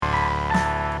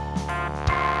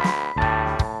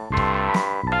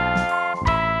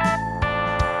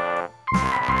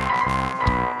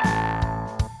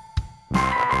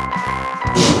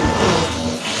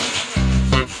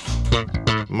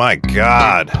my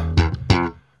God.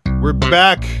 We're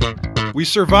back. We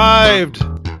survived.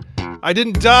 I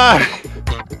didn't die.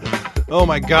 Oh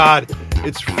my God.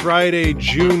 It's Friday,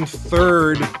 June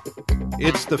 3rd.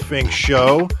 It's the Fink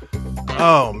Show.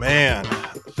 Oh man.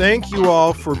 Thank you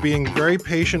all for being very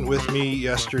patient with me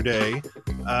yesterday.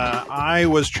 I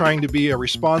was trying to be a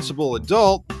responsible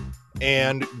adult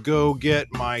and go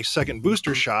get my second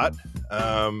booster shot.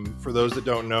 For those that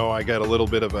don't know, I got a little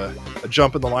bit of a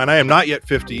jump in the line. I am not yet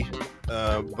 50,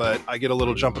 but I get a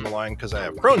little jump in the line because I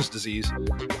have Crohn's disease,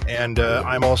 and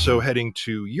I'm also heading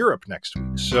to Europe next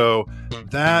week. So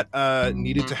that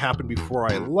needed to happen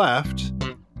before I left,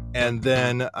 and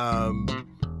then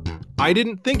I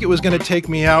didn't think it was going to take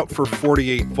me out for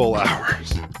 48 full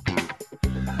hours.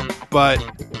 But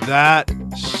that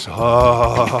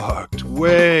sucked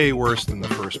way worse than the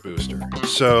first booster.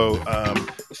 So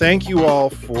thank you all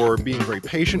for being very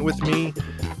patient with me.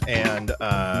 And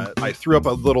I threw up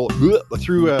a little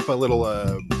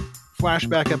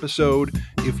flashback episode.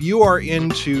 If you are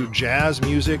into jazz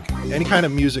music, any kind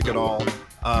of music at all,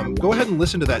 go ahead and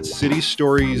listen to that City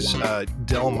Stories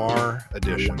Del Mar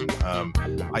edition.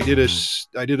 I did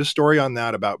a story on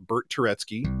that about Bert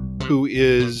Turetsky, who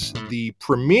is the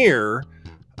premier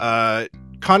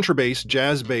contrabass,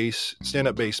 jazz bass,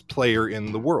 stand-up bass player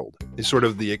in the world. Is sort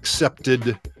of the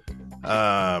accepted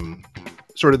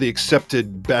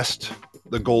best,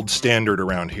 the gold standard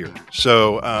around here.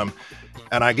 So,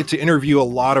 and I get to interview a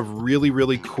lot of really,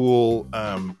 really cool,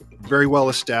 very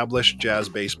well-established jazz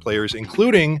bass players,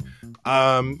 including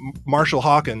Marshall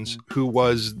Hawkins, who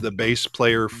was the bass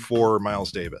player for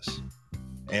Miles Davis.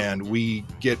 And we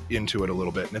get into it a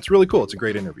little bit, and it's really cool. It's a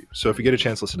great interview. So if you get a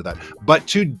chance, listen to that. But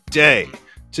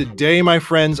today, my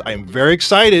friends, I'm very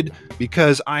excited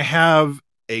because I have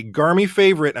a Garmy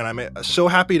favorite, and I'm so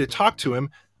happy to talk to him.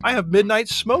 I have Midnight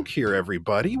Smoke here,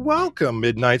 everybody. Welcome,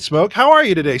 Midnight Smoke. How are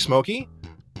you today, Smokey?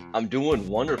 I'm doing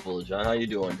wonderful, John. How you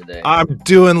doing today? I'm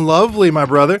doing lovely, my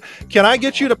brother. Can I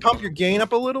get you to pump your gain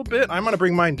up a little bit? I'm going to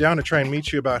bring mine down to try and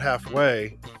meet you about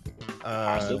halfway.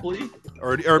 Possibly.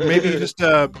 Or maybe just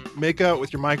make out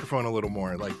with your microphone a little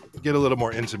more, like get a little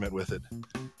more intimate with it.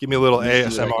 Give me a little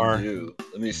ASMR.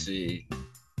 Let me see.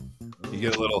 You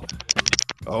get a little.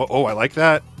 Oh, I like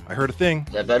that. I heard a thing.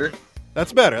 Is that better?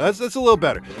 That's better. That's a little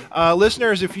better.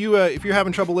 Listeners, if you're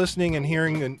having trouble listening and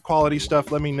hearing and quality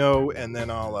stuff, let me know, and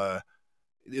then I'll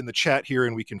in the chat here,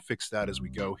 and we can fix that as we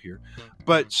go here.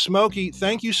 But Smokey,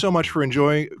 thank you so much for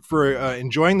enjoying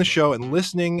the show and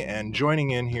listening and joining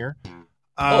in here.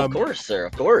 Of course, sir.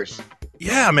 Of course.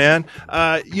 Yeah, man.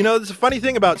 There's a funny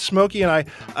thing about Smokey and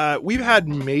I. We've had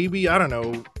maybe, I don't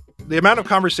know, the amount of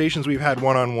conversations we've had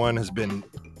one-on-one has been,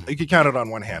 you could count it on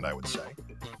one hand, I would say.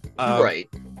 Right.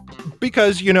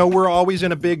 Because, we're always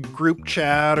in a big group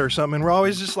chat or something. And we're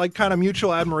always just like kind of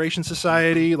mutual admiration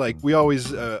society. Like we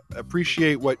always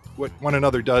appreciate what one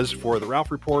another does for the Ralph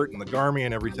Report and the Garmy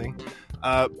and everything.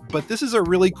 But this is a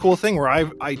really cool thing where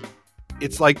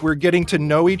it's like we're getting to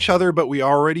know each other, but we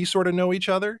already sort of know each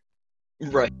other.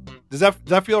 Right. Does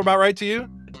that feel about right to you?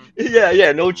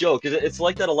 Yeah, no joke. It's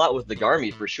like that a lot with the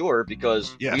Garmy for sure,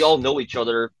 because Yes. we all know each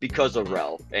other because of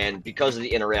Ralph and because of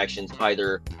the interactions,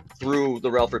 either through the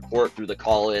Ralph Report, through the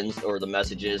call-ins or the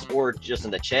messages, or just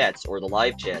in the chats or the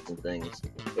live chats and things.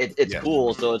 It's Yes.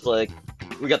 cool. So it's like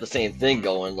we got the same thing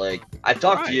going. Like I've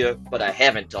talked to you, but I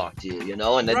haven't talked to you.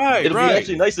 And it'll be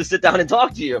actually nice to sit down and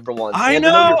talk to you for once. I and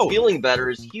know. To know you're feeling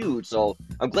better is huge. So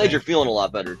I'm glad you're feeling a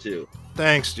lot better too.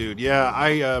 Thanks, dude. Yeah,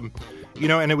 and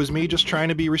it was me just trying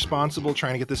to be responsible,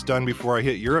 trying to get this done before I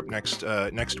hit Europe next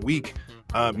week,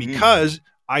 because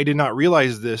I did not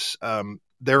realize this.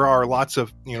 There are lots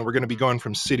of, we're going to be going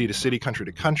from city to city, country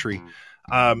to country.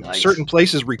 Nice. Certain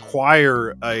places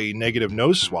require a negative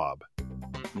nose swab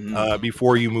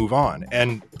before you move on.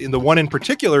 And in the one in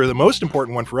particular, the most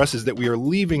important one for us is that we are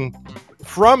leaving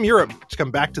from Europe to come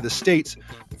back to the States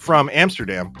from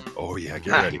Amsterdam. Oh, yeah,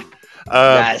 get ready.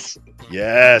 Yes.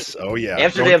 Yes. Oh, yeah.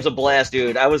 Amsterdam's a blast,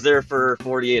 dude. I was there for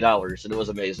 48 hours, and it was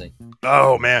amazing.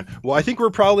 Oh, man. Well, I think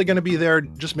we're probably going to be there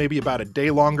just maybe about a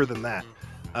day longer than that.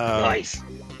 Nice.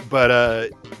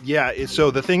 But,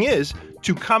 so the thing is,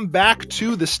 to come back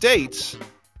to the States,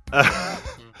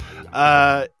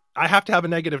 I have to have a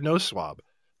negative nose swab.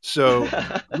 So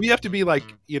we have to be like,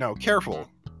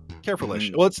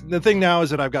 careful-ish. Well, the thing now is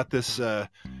that I've got this, I've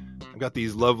got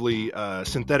these lovely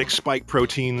synthetic spike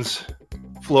proteins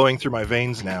flowing through my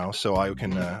veins now, so I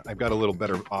can. I've got a little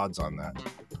better odds on that.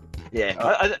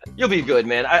 Yeah, you'll be good,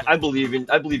 man. I believe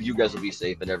you guys will be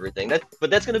safe and everything. But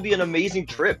that's going to be an amazing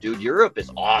trip, dude. Europe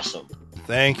is awesome.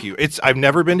 Thank you. I've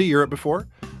never been to Europe before.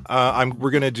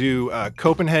 We're going to do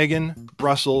Copenhagen,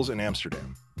 Brussels, and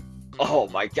Amsterdam. Oh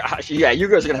my gosh. Yeah, you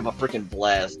guys are going to have a freaking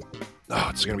blast. Oh,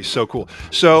 it's going to be so cool.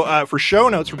 So, for show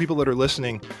notes for people that are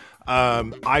listening,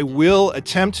 I will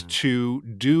attempt to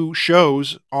do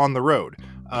shows on the road.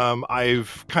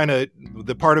 I've kind of,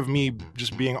 the part of me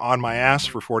just being on my ass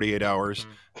for 48 hours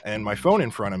and my phone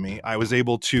in front of me, I was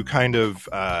able to kind of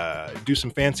do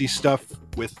some fancy stuff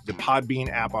with the Podbean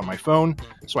app on my phone.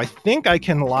 So I think I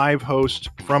can live host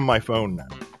from my phone now.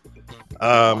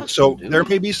 Awesome, So there dude.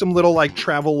 may be some little like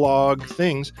travel log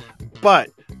things, but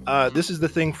this is the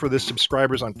thing for the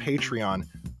subscribers on Patreon.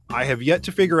 I have yet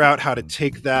to figure out how to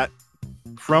take that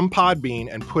from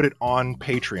Podbean and put it on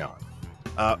Patreon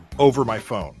over my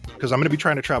phone because I'm going to be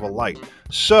trying to travel light.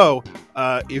 So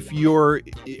if you're,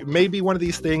 it may be one of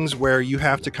these things where you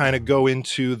have to kind of go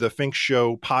into the Fink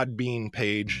Show Podbean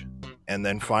page and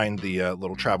then find the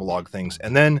little travelogue things.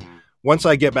 And then once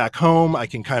I get back home, I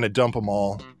can kind of dump them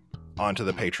all onto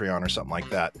the Patreon or something like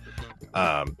that.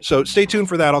 So stay tuned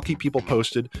for that. I'll keep people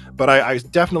posted, but I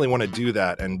definitely want to do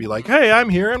that and be like, hey, I'm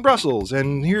here in Brussels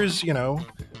and here's,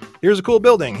 here's a cool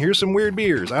building. Here's some weird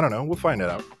beers. I don't know. We'll find it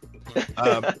out.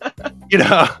 Um, you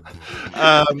know,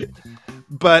 um,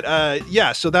 but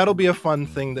yeah, so that'll be a fun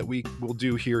thing that we will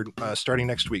do here starting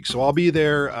next week. So I'll be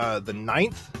there the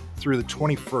 9th through the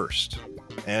 21st.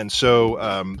 And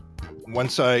so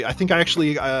once I think I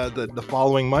actually the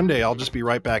following Monday I'll just be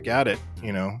right back at it,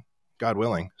 God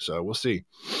willing. So we'll see.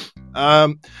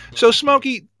 So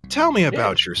Smokey, tell me Yeah,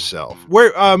 about yourself.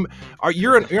 Where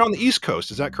you're on the East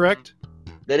Coast, is that correct?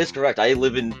 that is correct. I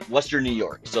live in Western New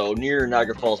York, so near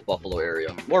Niagara Falls, Buffalo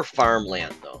area. More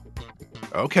farmland though.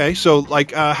 Okay, so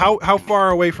like how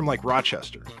far away from like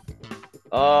Rochester?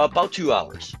 About 2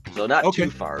 hours, so not Okay,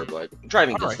 too far, but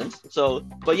driving all right. distance. So,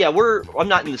 but yeah, I'm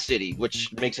not in the city,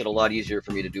 which makes it a lot easier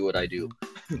for me to do what I do.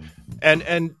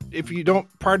 And if you don't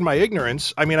pardon my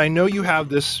ignorance, I mean I know you have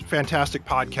this fantastic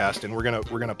podcast, and we're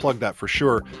gonna plug that for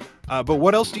sure. But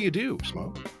what else do you do,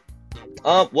 Smoke?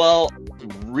 Well,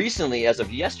 recently, as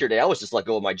of yesterday, I was just let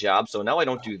go of my job, so now I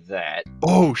don't do that.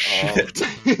 Oh Um, shit,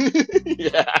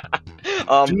 yeah.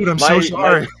 dude, I'm so My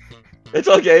sorry. It's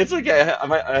okay. It's okay.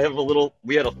 I have a little.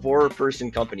 We had a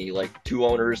four-person company, like two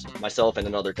owners, myself, and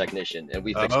another technician, and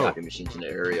we fixed Oh, copy machines in the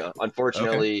area. okay.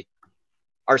 Unfortunately,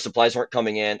 our supplies weren't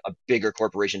coming in. A bigger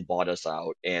corporation bought us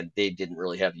out, and they didn't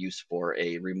really have use for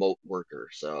a remote worker,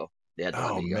 so they had to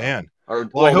let Oh me go. man. Or, Well, I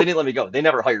well, they hope. didn't let me go. They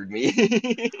never hired me.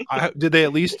 Did they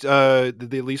at least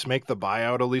make the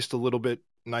buyout at least a little bit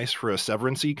nice for a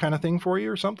severancy kind of thing for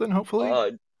you or something? Hopefully.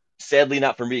 uh, Sadly,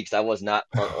 not for me because I was not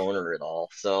part owner at all.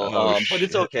 So, Oh but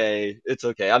it's shit. okay. It's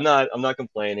okay. I'm not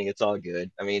complaining. It's all good.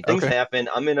 I mean, things Okay. happen.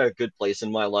 I'm in a good place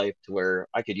in my life to where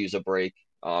I could use a break.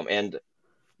 And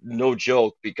no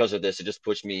joke, because of this, it just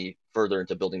pushed me further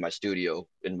into building my studio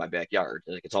in my backyard.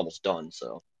 Like it's almost done,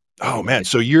 so that'll Oh be man. nice.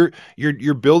 So you're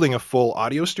building a full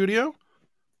audio studio? Oh,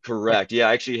 Correct. Yeah,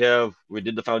 I actually have. We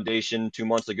did the foundation 2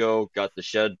 months ago. Got the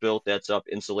shed built. That's up,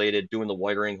 insulated. Doing the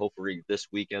wiring. Hopefully this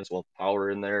weekend, so we'll have power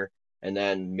in there, and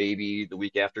then maybe the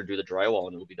week after do the drywall,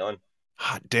 and it'll be done.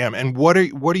 hot damn. And what are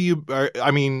you? I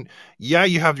mean, yeah,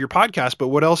 you have your podcast, but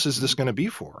what else is this going to be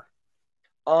for?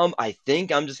 I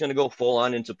think I'm just gonna go full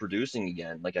on into producing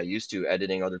again, like I used to,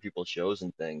 editing other people's shows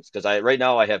and things. Because I right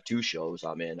now I have two shows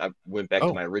I'm in. I went back to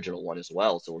Oh, my original one as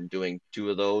well, so I'm doing two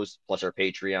of those plus our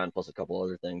Patreon plus a couple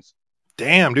other things.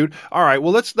 damn, dude. All right.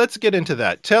 Well, let's get into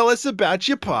that. Tell us about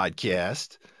your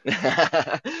podcast.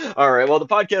 All right. Well, the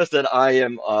podcast that I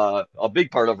am a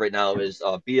big part of right now is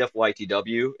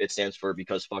BFYTW. It stands for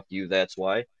Because Fuck You, That's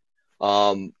Why.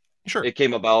 Um, Sure. it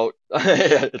came about.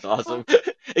 It's awesome.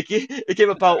 It came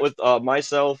about with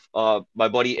myself, my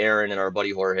buddy Aaron, and our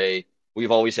buddy Jorge.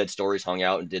 We've always had stories, hung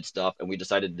out, and did stuff, and we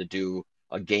decided to do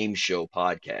a game show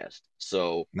podcast.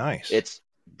 So Nice. it's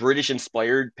British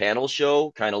inspired panel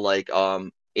show, kind of like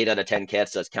 8 out of 10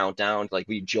 cats does countdown. Like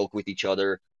we joke with each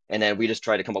other, and then we just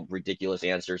try to come up with ridiculous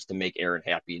answers to make Aaron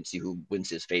happy and see who wins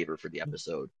his favor for the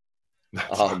episode.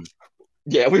 That's Um,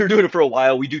 yeah, we were doing it for a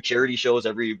while. We do charity shows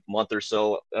every month or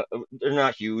so. They're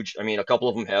not huge. I mean, a couple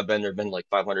of them have been. There've been like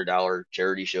 $500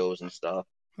 charity shows and stuff.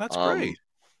 that's Um, great.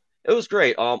 it was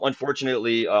great.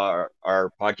 Unfortunately, our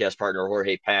podcast partner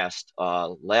Jorge passed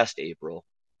last April.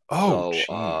 Oh, So jeez.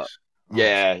 Oh,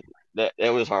 yeah, that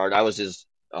was hard. I was his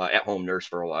at-home nurse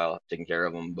for a while, taking care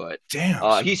of him. But damn.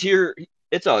 So, he's here.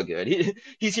 It's all good.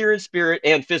 He's here in spirit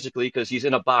and physically because he's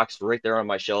in a box right there on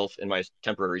my shelf in my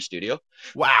temporary studio.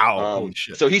 wow. Holy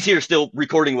shit. So he's here still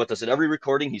recording with us at every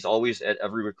recording. He's always at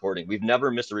every recording. We've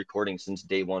never missed a recording since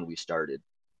day one we started.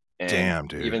 And Damn,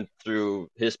 dude. even through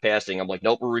his passing, I'm like,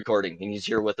 nope, we're recording, and he's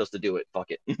here with us to do it. Fuck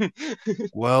it.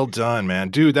 Well done, man.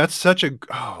 Dude, that's such a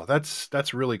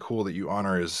that's really cool that you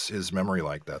honor his memory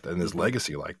like that and his hmm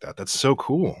legacy like that. That's so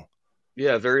cool.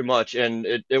 Yeah, very much, and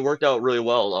it worked out really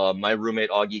well. My roommate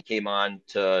Augie came on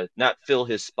to not fill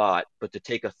his spot, but to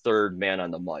take a third man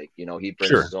on the mic. You know, he brings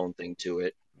Sure. his own thing to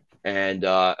it, and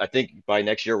I think by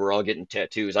next year we're all getting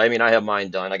tattoos. I mean, I have mine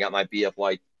done. I got my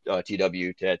BFY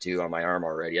TW tattoo on my arm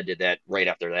already. I did that right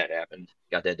after that happened.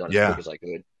 Got that done as quick Yeah. as I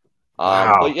could.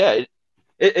 But Wow. yeah,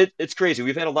 it's crazy.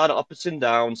 We've had a lot of ups and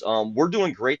downs. We're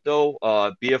doing great though.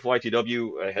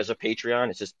 BFYTW has a Patreon.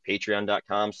 It's just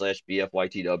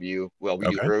patreon.com/BFYTW. Well, we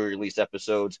do Okay. early release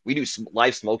episodes. We do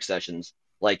live smoke sessions.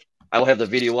 Like I will have the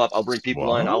video up. I'll bring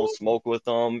people in. I will What? smoke with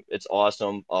them. It's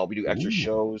awesome. We do extra Ooh.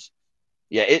 shows.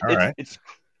 Yeah, All right.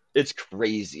 it's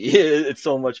crazy. It's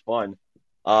so much fun.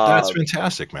 That's Uh,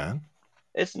 fantastic, man.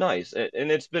 it's nice,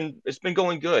 and it's been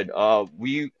going good.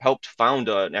 We helped found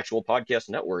an actual podcast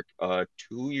network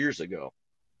 2 years ago.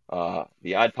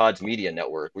 The Odd Pods Media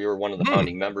Network. We were one of the Hmm.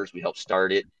 founding members. We helped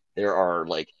start it. There are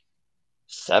like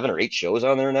 7 or 8 shows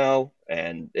on there now,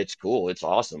 and it's cool. It's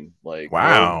awesome. Like we're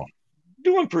Wow.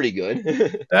 doing pretty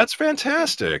good. That's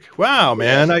fantastic. Wow, Yeah,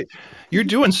 man. You're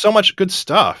doing so much good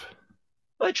stuff.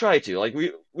 I try to. Like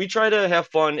we try to have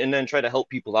fun and then try to help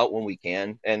people out when we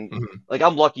can. And Mhm. like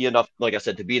I'm lucky enough, like I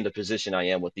said, to be in the position I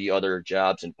am with the other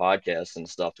jobs and podcasts and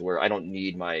stuff to where I don't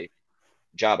need my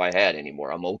job I had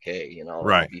anymore. I'm okay, I'll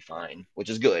Right. be fine, which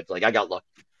is good. Like I got lucky.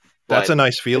 That's But a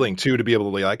nice feeling too to be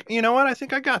able to be like, you know what? I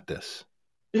think I got this.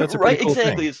 That's a pretty right, cool thing.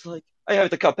 exactly. It's like I have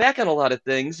to cut back on a lot of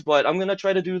things, but I'm gonna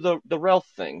try to do the Ralph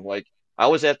thing. Like I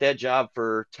was at that job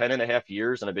for 10 and a half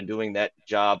years, and I've been doing that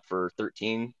job for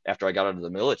 13 after I got out of the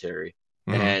military.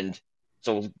 Mhm. And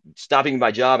so stopping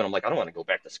my job, and I'm like, I don't want to go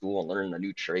back to school and learn a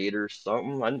new trade or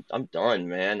something. I'm done,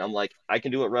 man. I'm like, I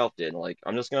can do what Ralph did. Like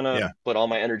I'm just gonna Yeah. put all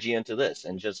my energy into this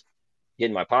and just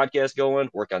getting my podcast going,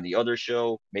 work on the other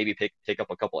show, maybe take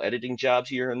up a couple editing jobs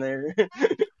here and there.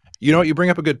 You know what? You bring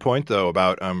up a good point though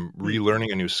about Hmm.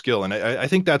 relearning a new skill, and I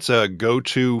think that's a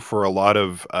go-to for a lot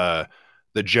of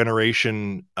the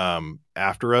generation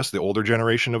after us, the older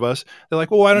generation of us. They're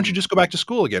like, "Well, why don't you Hmm. just go back to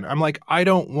school again?" I'm like, "I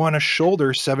don't want to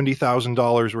shoulder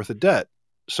 $70,000 worth of debt,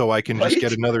 so I can just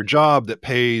get Right? another job that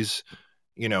pays,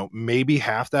 maybe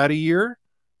half that a year."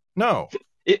 No,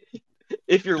 It,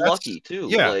 if you're that's lucky too.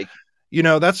 yeah. Like,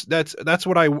 That's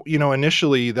what I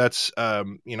initially that's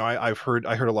I heard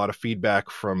a lot of feedback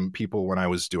from people when I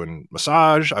was doing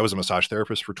massage. I was a massage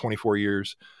therapist for 24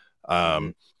 years. mhm.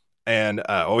 Um and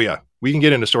oh yeah, we can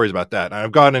get into stories about that.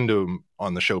 I've gone into 'em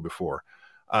on the show before.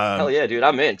 Hell Um yeah, dude,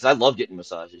 I'm in because I love getting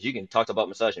massages. You can talk about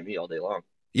massaging me all day long.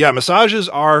 yeah, massages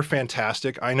are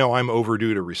fantastic. I know I'm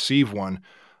overdue to receive one.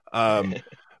 Um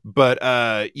but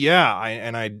yeah,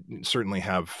 I certainly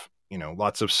have,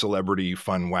 lots of celebrity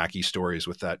fun wacky stories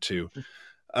with that too.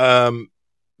 Um,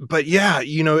 but yeah,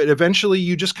 eventually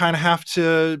you just kind of have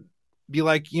to be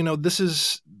like, this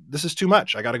is too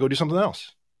much. I got to go do something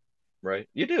else. Right?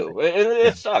 You do. And Yeah.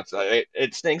 it sucks.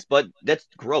 It stinks, but that's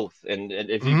growth. And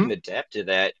if you Hmm. can adapt to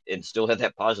that and still have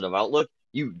that positive outlook,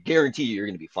 you guarantee you're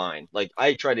going to be fine. Like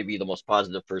I try to be the most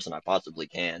positive person I possibly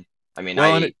can. I mean,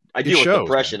 Well, and I it deal with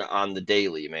shows, man. depression on the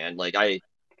daily, man. Like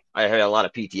I had a lot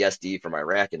of PTSD from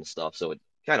Iraq and stuff, so it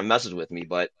kind of messes with me.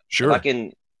 But if I Sure.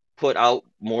 can put out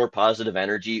more positive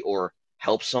energy or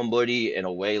help somebody in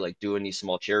a way, like doing these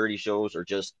small charity shows or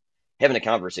just having a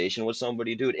conversation with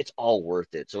somebody, dude, it's all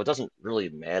worth it. So it doesn't really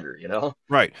matter, you know?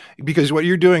 Right. Because what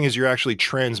you're doing is you're actually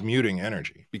transmuting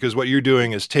energy. Because what you're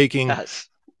doing is taking Yes.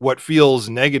 what feels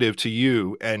negative to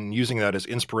you and using that as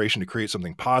inspiration to create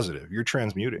something positive. You're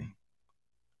transmuting.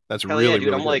 That's Hell yeah, really, dude.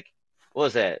 really I'm good. like, what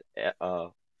was that?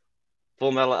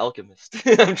 Full Metal Alchemist.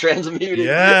 I'm transmuting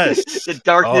Yes. the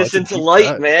Oh, darkness that's a into deep light,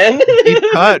 cut. man. That's a deep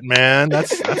cut, man.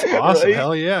 That's awesome. Right?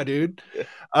 Hell yeah, dude.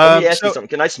 Let me ask you So something.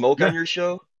 Can I smoke yeah, on your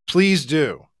show? please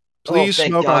do. Oh, Please thank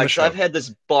smoke on God, the because I've show. had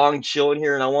this bong chilling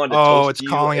here, and I wanted to Oh, toast it's to you,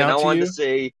 calling and I out to wanted to you.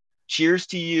 say cheers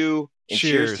to you and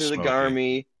cheers Cheers, to the Smokey.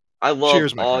 Garmy. I love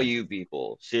Cheers, my all friend. you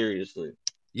people, seriously.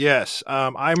 Yes,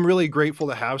 I'm really grateful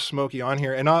to have Smokey on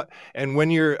here, and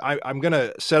when I'm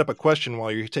gonna set up a question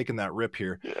while you're taking that rip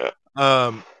here. Yeah.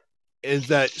 Um, is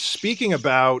that speaking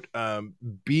about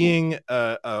being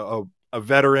a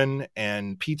veteran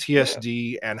and Yeah.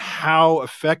 PTSD, and how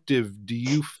effective do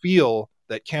you feel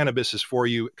that cannabis is for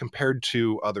you compared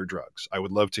to other drugs? I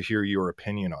would love to hear your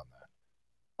opinion on that.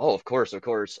 Oh, of course, of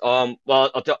course. Well,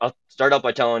 I'll start out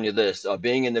by telling you this.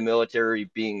 Being in the military,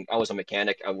 I was a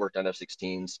mechanic. I worked on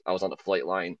F-16s. I was on the flight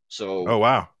line. So Oh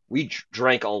wow. we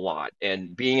drank a lot,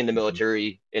 and being in the Mhm.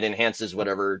 military, it enhances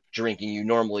whatever drinking you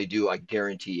normally do. I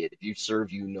guarantee it. If you serve,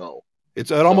 you know.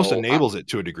 It almost So enables it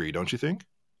to a degree, don't you think?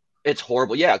 it's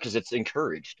horrible, yeah, because it's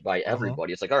encouraged by Uh-huh.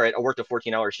 everybody. It's like, all right, I worked a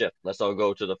 14-hour shift. Let's all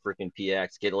go to the freaking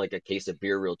PX, get like a case of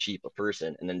beer real cheap a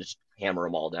person, and then just hammer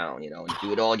them all down, and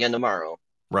do it all again tomorrow.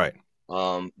 Right.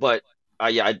 But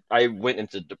yeah, I went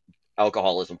into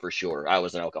alcoholism for sure. I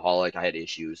was an alcoholic. I had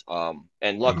issues. And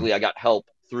Mhm. luckily I got help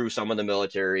through some of the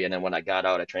military. And then when I got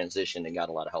out, I transitioned and got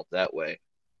a lot of help that way.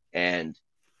 And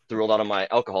through a lot of my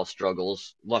alcohol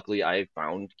struggles, luckily I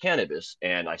found cannabis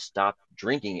and I stopped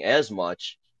drinking as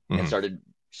much and Mhm. started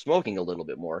smoking a little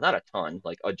bit more, not a ton,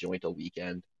 like a joint a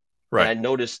weekend. And I Right.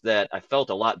 noticed that I felt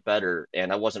a lot better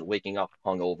and I wasn't waking up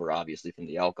hungover, obviously, from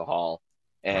the alcohol.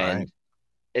 Right. And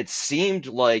it seemed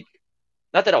like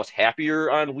not that I was happier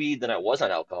on weed than I was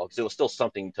on alcohol, because it was still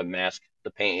something to mask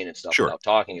the pain and stuff Sure. without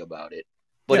talking about it.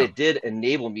 But Yeah. it did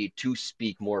enable me to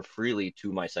speak more freely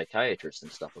to my psychiatrist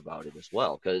and stuff about it as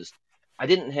well, because I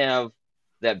didn't have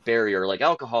that barrier. Like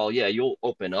alcohol, yeah, you'll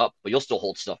open up, but you'll still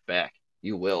hold stuff back.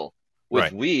 You will. With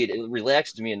Right. weed, it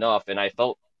relaxed me enough, and I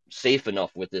felt safe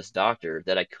enough with this doctor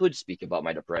that I could speak about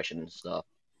my depression and stuff.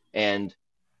 And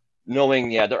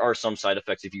knowing, yeah, there are some side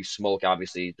effects if you smoke.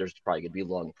 Obviously, there's probably going to be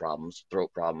lung problems,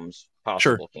 throat problems,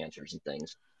 Sure. possible cancers and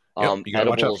things. Yep. You got to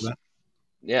watch out for Edibles, that.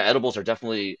 yeah, edibles are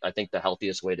definitely, I think, the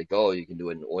healthiest way to go. You can do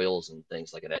it in oils and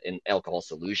things like that, in alcohol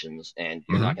solutions, and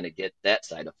you're Hmm. not going to get that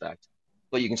side effect,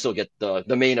 but you can still get the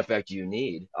main effect you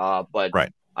need. But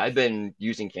Right. I've been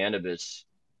using cannabis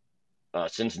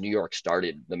since New York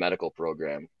started the medical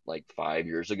program like 5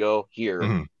 years ago here.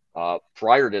 Hmm.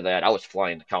 Prior to that, I was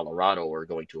flying to Colorado or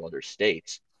going to other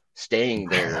states, staying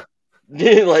there,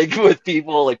 like with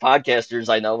people like podcasters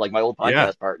I know, like my old Yeah.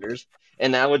 podcast partners,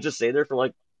 and I would just stay there for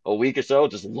like a week or so,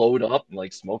 just load up and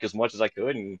like smoke as much as I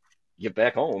could and get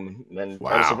back home, and then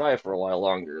try to Wow. survive for a while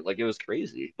longer. Like it was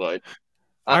crazy, but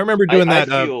I I remember I, doing I that.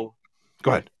 feel. Go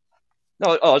Go ahead. ahead.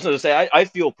 No, oh, I was going to say, I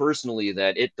feel personally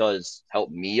that it does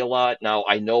help me a lot. Now,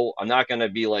 I know I'm not going to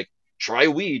be like, try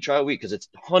weed, because it's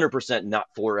 100% not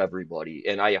for everybody.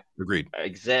 And I Agreed.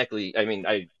 exactly, I mean,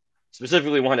 I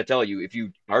specifically want to tell you if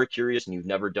you are curious and you've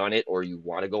never done it or you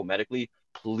want to go medically,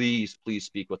 please, please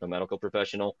speak with a medical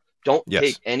professional. Don't take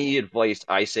Yes. any advice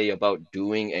I say about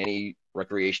doing any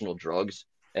recreational drugs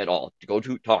at all.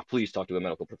 Please talk to a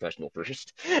medical professional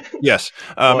first. Yes.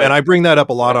 And But I bring that up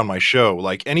a lot yeah, on my show.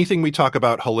 Like anything we talk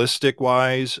about holistic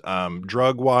wise,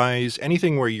 drug wise,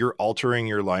 anything where you're altering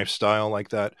your lifestyle like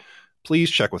that,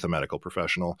 please check with a medical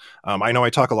professional. I know I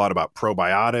talk a lot about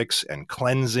probiotics and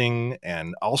cleansing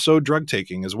and also drug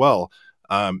taking as well.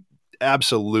 Um,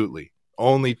 Absolutely.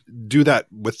 Only do that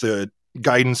with the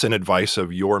guidance and advice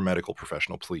of your medical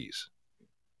professional, please.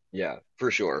 yeah,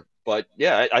 for sure. But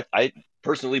yeah, I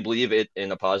personally believe it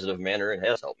in a positive manner. It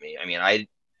has helped me. I mean,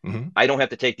 Hmm. I don't have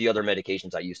to take the other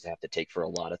medications I used to have to take for a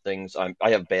lot of things. I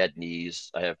have bad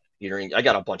knees. I have hearing. I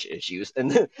got a bunch of issues.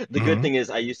 And the good Hmm. thing is,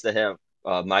 I used to have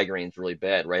migraines really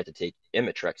bad, where I had to take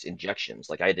Imitrex injections.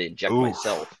 Like I had to inject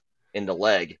myself Oof. in the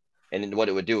leg, and then what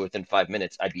it would do within 5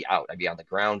 minutes, I'd be out. I'd be on the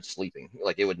ground sleeping.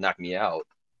 Like it would knock me out.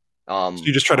 So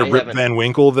you just try to I Rip haven't. Van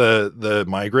Winkle the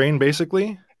migraine,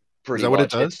 basically? Is Pretty that what it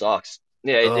much. It does? sucks.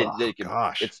 Yeah, Oh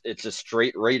gosh, it's just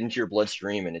straight right into your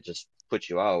bloodstream and it just puts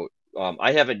you out.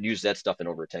 I haven't used that stuff in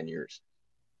over 10 years.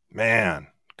 man,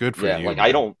 good for Yeah, you, like I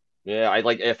man. don't yeah, I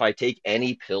like if I take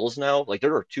any pills now, like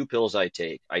there are two pills I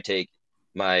take. I take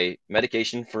my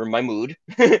medication for my mood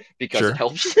because it Sure,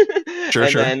 helps. sure,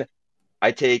 And sure. then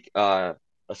I take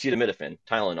acetaminophen,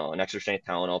 Tylenol, an extra strength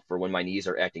Tylenol for when my knees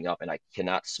are acting up and I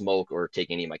cannot smoke or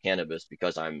take any of my cannabis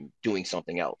because I'm doing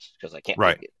something else because I can't take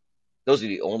Right. it. Those are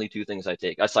the only two things I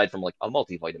take, aside from like a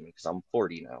multivitamin because I'm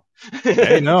 40 now.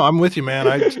 Hey, no, I'm with you, man.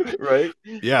 Right?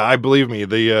 Yeah, I believe me.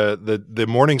 The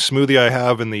morning smoothie I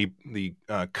have and the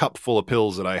cup full of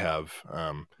pills that I have,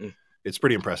 Mm, it's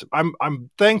pretty impressive.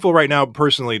 I'm thankful right now,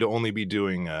 personally, to only be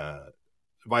doing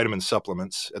vitamin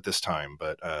supplements at this time.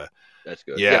 But that's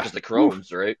good. Yeah, yeah, because the Whew.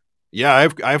 Crohn's, right? Yeah, I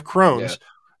have Yeah. Crohn's.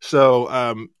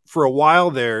 So for a while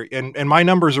there, and my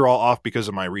numbers are all off because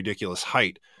of my ridiculous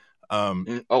height.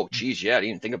 Um, Oh, geez, yeah, I didn't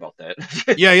even think about that.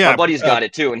 yeah, My yeah. buddy's got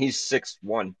it too, and he's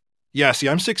 6'1". Yeah, see,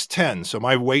 I'm 6'10", so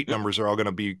my weight numbers are all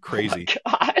gonna be Oh my crazy.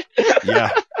 God.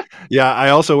 Yeah. Yeah, I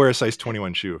also wear a size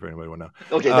 21 shoe, if anybody would know.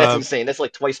 Okay, that's insane. That's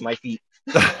like twice my feet.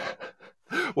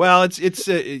 Well, what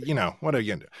are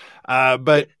you gonna do? Yeah.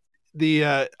 But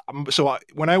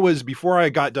when I was before I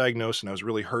got diagnosed and I was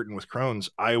really hurting with Crohn's,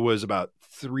 I was about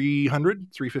 300,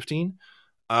 315.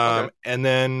 Okay. And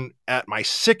then at my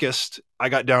sickest, I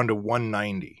got down to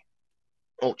 190.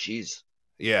 Oh, geez.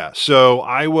 Yeah. So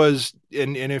I was,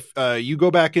 and if you go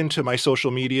back into my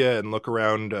social media and look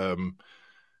around, I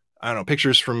don't know,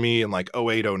 pictures from me in like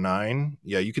 08, 09,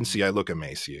 yeah, you can see I look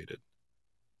emaciated.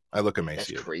 I look That's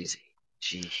emaciated. crazy.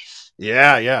 Jeez.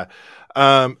 Yeah, yeah.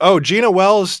 Oh, Gina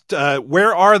Wells,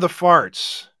 where are the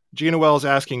farts? Gina Wells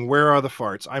asking, where are the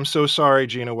farts? I'm so sorry,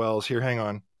 Gina Wells. Here, hang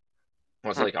on. I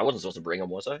was like, I wasn't supposed to bring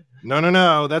them, was I? No, no,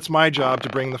 no. That's my job to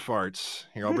bring the farts.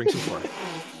 Here, I'll bring some farts.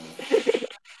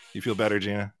 You feel better,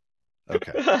 Gina?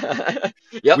 Okay.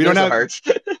 Yep, We don't there's the have hearts.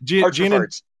 Hearts for Gina.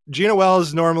 farts. Gina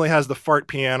Wells normally has the fart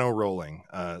piano rolling,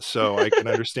 so I can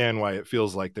understand why it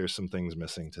feels like there's some things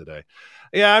missing today.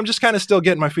 Yeah, I'm just kind of still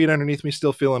getting my feet underneath me,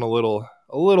 still feeling a little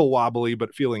wobbly,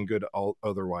 but feeling good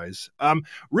otherwise.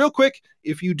 Real quick,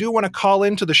 if you do want to call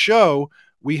into the show,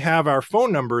 we have our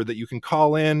phone number that you can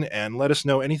call in and let us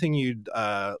know anything you'd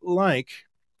like.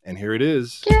 And here it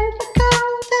is.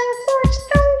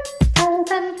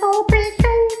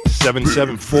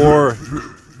 774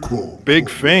 Big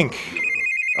Fink.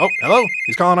 Oh, hello.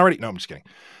 He's calling already. No, I'm just kidding.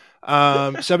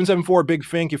 774 Big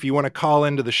Fink. If you want to call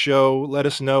into the show, let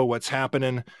us know what's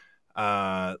happening.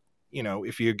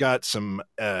 If you got some.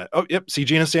 Oh, yep. See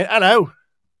Gina saying hello.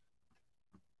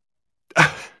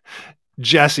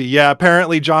 Jesse. Yeah,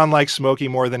 apparently John likes Smokey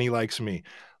more than he likes me.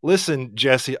 Listen,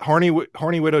 Jesse, horny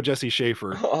widow Jesse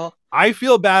Schaefer. I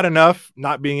feel bad enough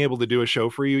not being able to do a show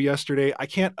for you yesterday. I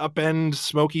can't upend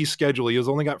Smokey's schedule. He's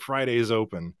only got Fridays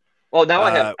open. Well, now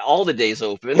I have all the days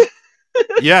open.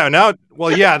 Yeah, now,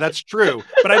 well, yeah, that's true.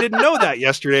 But I didn't know that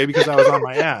yesterday because I was on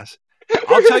my ass.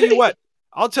 I'll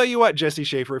tell you what, Jesse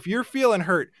Schaefer, if you're feeling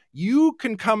hurt, you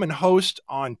can come and host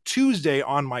on Tuesday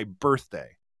on my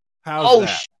birthday. How's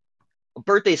that?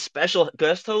 Birthday special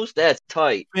guest host? That's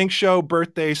tight. Fink Show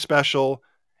birthday special.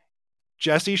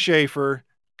 Jesse Schaefer,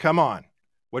 come on.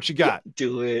 What you got?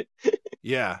 Do it.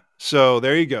 Yeah. So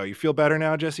there you go. You feel better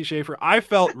now, Jesse Schaefer? I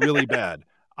felt really bad.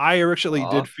 I actually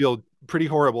did feel pretty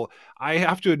horrible. I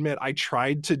have to admit, I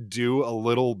tried to do a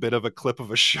little bit of a clip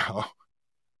of a show.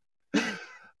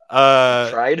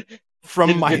 Tried?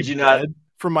 From my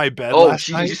bed last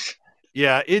night.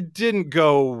 Yeah, it didn't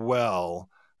go well.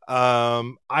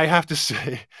 I have to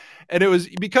say, and it was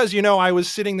because, I was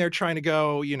sitting there trying to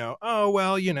go, oh,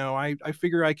 well, I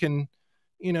figure I can,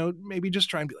 maybe just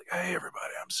try and be like, hey,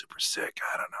 everybody, I'm super sick.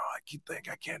 I don't know. I think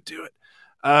I can't do it.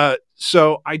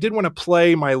 So I did want to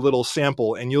play my little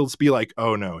sample and you'll be like,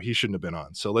 oh no, he shouldn't have been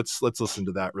on. So let's listen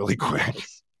to that really quick.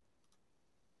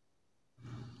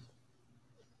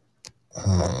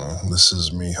 This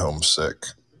is me homesick.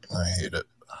 I hate it.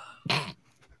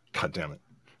 God damn it.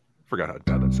 Forgot how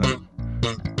bad that sounded.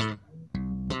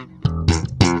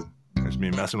 There's me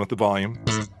messing with the volume.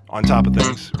 On top of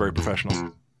things. Very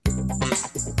professional.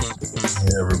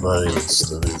 Hey everybody, it's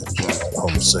the Vegan Giant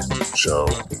Homesick Show.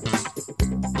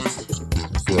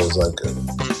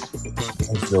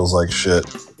 It feels like shit.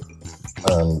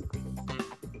 And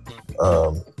I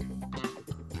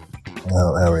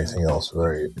don't have anything else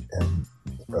very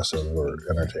impressive or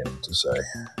entertaining to say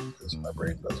because my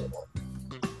brain doesn't work.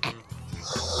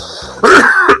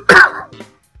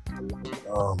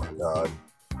 Oh my god.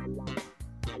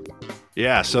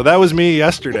 Yeah, so that was me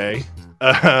yesterday.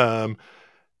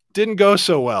 Didn't go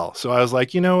so well. So I was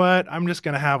like, you know what? I'm just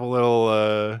going to have a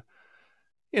little,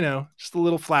 just a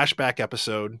little flashback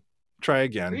episode. Try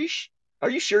again. Are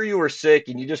you sure you were sick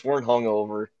and you just weren't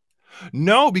hungover?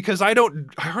 No, because I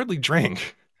hardly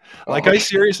drink. Like I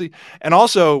seriously, and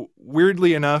also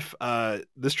weirdly enough,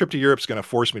 this trip to Europe's going to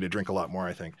force me to drink a lot more,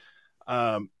 I think.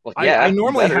 I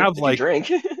normally have like, drink.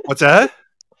 What's that?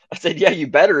 I said, yeah, you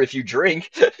better if you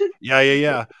drink.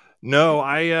 Yeah. No,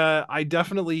 I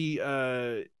definitely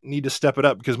need to step it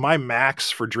up because my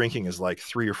max for drinking is like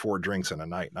 3 or 4 drinks in a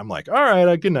night. And I'm like, all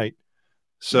right, good night.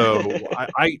 So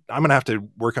I'm going to have to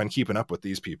work on keeping up with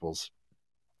these people's.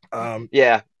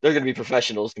 Yeah, they're going to be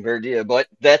professionals compared to you, but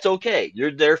that's okay.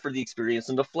 You're there for the experience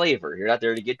and the flavor. You're not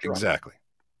there to get drunk. Exactly.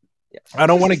 Yes. I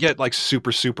don't want to get like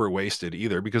super, super wasted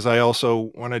either because I also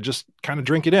want to just kind of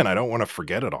drink it in. I don't want to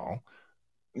forget it all.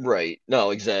 Right.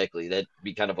 No, exactly. That'd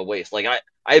be kind of a waste. Like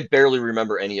I barely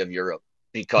remember any of Europe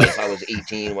because I was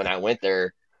 18 when I went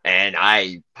there and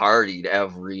I partied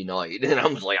every night. And I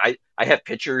was like, I have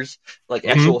pictures, like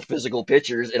actual physical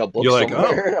pictures in a book You're somewhere.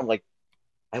 Like, oh. I'm like,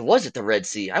 I was at the Red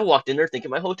Sea. I walked in there thinking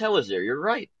my hotel was there. You're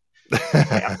right.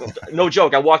 No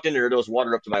joke. I walked in there. There was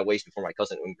water up to my waist before my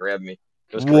cousin went and grabbed me.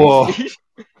 It was crazy.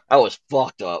 I was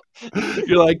fucked up.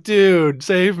 You're like, dude,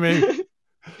 save me.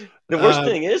 The worst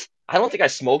thing is, I don't think I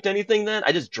smoked anything then.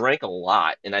 I just drank a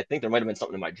lot, and I think there might have been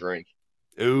something in my drink.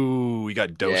 Ooh, you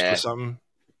got dosed with something?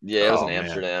 Yeah, it was in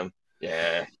Amsterdam.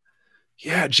 Man.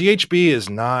 Yeah, GHB is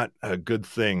not a good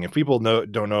thing. If people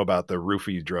don't know about the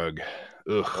roofie drug,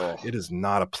 Oh, it is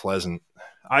not a pleasant.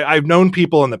 I've known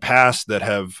people in the past that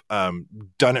have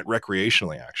done it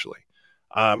recreationally, actually.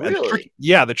 And really?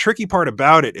 the tricky part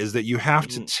about it is that you have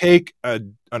to Mhm. take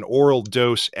an oral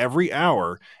dose every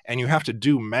hour, and you have to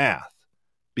do math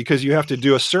because you have to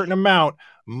do a certain amount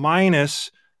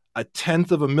minus a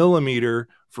tenth of a millimeter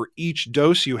for each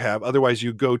dose you have. Otherwise,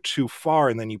 you go too far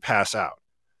and then you pass out.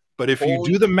 But if you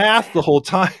Holy do the math the crap. whole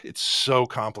time, it's so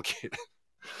complicated.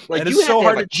 Like And you it's have so to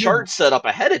have hard a to do. chart set up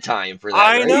ahead of time for that,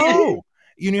 I right? know.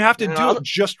 You have to Man, do it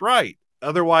just right.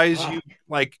 Otherwise, ah, you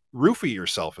like roofie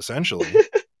yourself, essentially.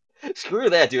 screw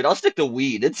that, dude. I'll stick to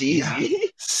weed. It's Yeah.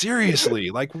 easy. Seriously.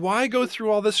 Like, why go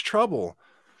through all this trouble?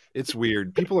 It's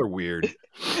weird. People are weird.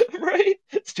 Right?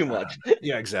 It's too much.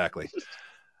 Yeah, exactly.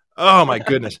 Oh, my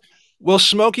goodness. Well,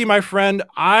 Smokey, my friend,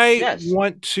 I Yes,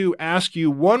 want to ask you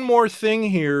one more thing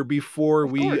here of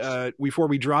course. before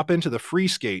we drop into the free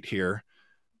skate here.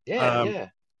 Yeah, Um, yeah.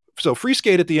 so free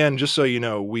skate at the end, just so you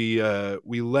know, we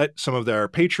let some of our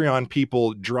Patreon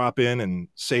people drop in and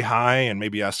say hi and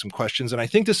maybe ask some questions. And I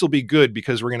think this will be good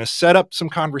because we're going to set up some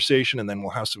conversation and then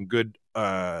we'll have some good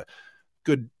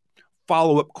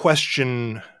follow up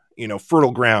question,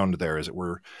 fertile ground there, as it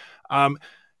were. Um,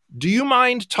 do you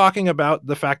mind talking about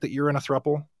the fact that you're in a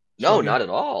throuple, No, Smokey? not at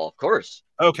all. Of course.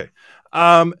 Okay.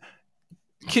 Um,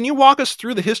 can you walk us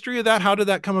through the history of that? How did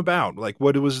that come about? Like,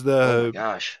 what was Oh my the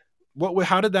gosh. what?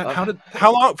 How did that? Uh,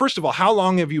 How long? First of all, how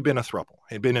long have you been a throuple?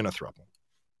 Had been in a throuple?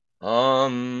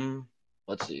 um,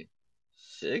 let's see,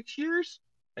 6 years,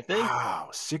 I think. Wow,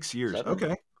 6 years. 7.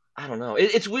 Okay. I don't know.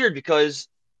 It's weird because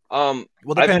um,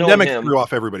 Well, the I've known pandemic him. threw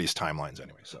off everybody's timelines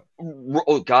anyway. So.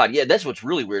 Oh God, yeah, that's what's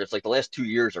really weird. It's like the last 2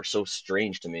 years are so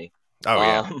strange to me. Oh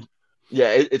yeah. Um,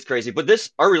 yeah, it's crazy. But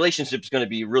this our relationship is going to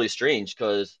be really strange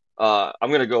because I'm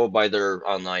going to go by their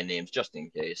online names just in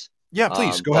case. Yeah.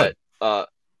 Please go ahead. But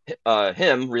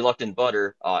him, Reluctant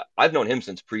Butter, I've known him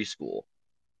since preschool.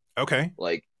 Okay.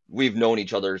 Like we've known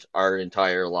each other's our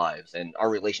entire lives, and our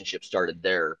relationship started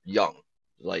there young.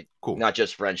 Like Cool. not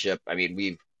just friendship. I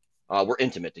mean, we're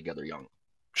intimate together young.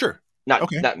 Sure. Not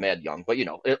Okay. not mad young, but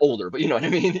older. But you know what I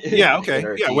mean Yeah. in Okay.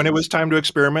 our Yeah. When it was teens. time to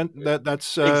experiment, that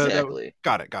Exactly.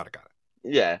 got it. Got it. Got it.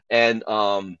 Yeah, and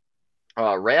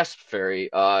Rasp Fairy,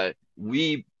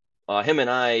 we him and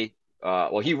I,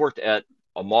 well, he worked at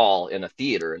a mall in a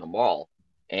theater in a mall,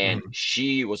 and Mhm.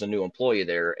 she was a new employee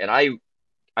there, and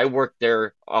I worked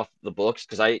there off the books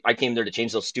because I came there to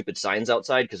change those stupid signs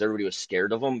outside because everybody was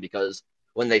scared of them because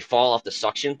when they fall off the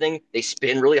suction thing, they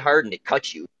spin really hard and they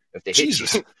cut you if they hit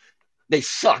Jesus. you. They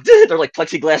sucked. They're like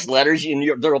plexiglass ladders,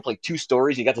 and they're up like 2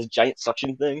 stories. You got this giant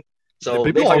suction thing. The So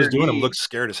they people I was hired doing them me. looked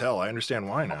scared as hell. I understand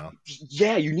why now.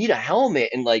 Yeah, you need a helmet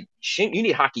and like you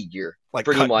need hockey gear Like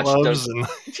pretty cut much. gloves and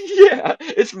Yeah,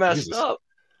 it's messed Jesus. up.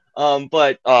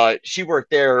 But she worked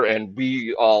there, and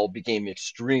we all became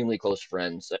extremely close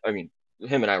friends. I mean,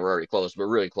 him and I were already close, but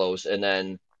really close. And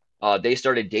then they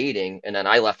started dating, and then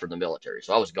I left for the military,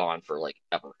 so I was gone for like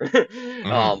ever.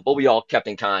 Mhm. But we all kept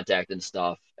in contact and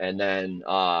stuff. And then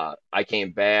I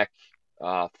came back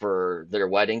for their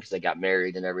wedding because they got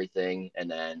married and everything. And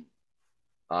then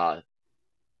uh,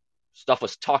 stuff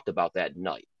was talked about that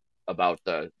night about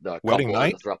the Wedding couple or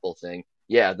night. the throuple thing.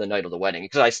 Yeah, the night of the wedding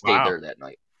because I stayed Wow. there that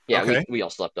night. Yeah, we Okay. we all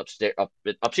slept upstairs up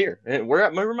here. And we're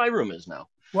at where my room is now.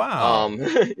 Wow.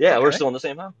 Yeah, we're Okay. still in the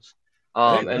same house. Hey,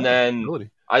 And no then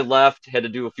ability. I left, had to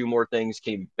do a few more things,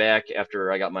 came back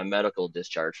after I got my medical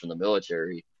discharge from the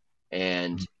military,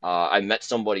 and I met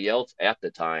somebody else at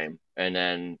the time, and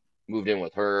then moved in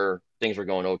with her. Things were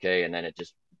going okay, and then it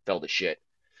just fell to shit.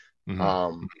 Mm-hmm.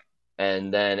 Um,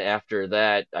 and then after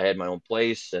that, I had my own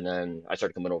place, and then I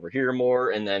started coming over here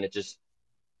more, and then it just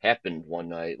happened one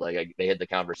night. Like they had the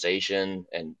conversation,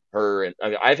 and her and I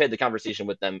mean, I've had the conversation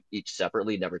with them each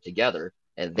separately, never together,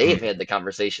 and they've Mm-hmm. had the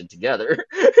conversation together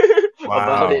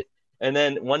about Wow. it. And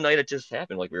then one night it just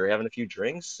happened. Like we were having a few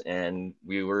drinks, and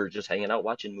we were just hanging out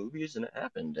watching movies, and it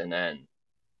happened. And then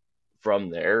from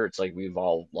there, it's like we've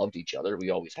all loved each other. We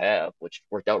always have, which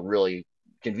worked out really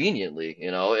conveniently.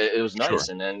 It was nice. Sure.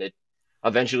 And then it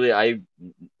eventually,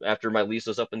 after my lease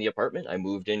was up in the apartment, I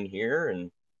moved in here,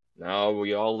 and now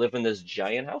we all live in this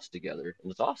giant house together,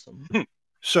 and it's awesome.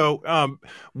 So,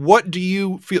 what do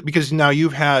you feel? Because now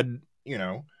you've had,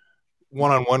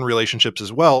 one-on-one relationships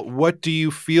as well. What do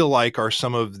you feel like are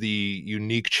some of the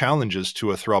unique challenges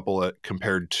to a throuple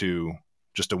compared to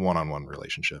just a one-on-one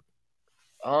relationship?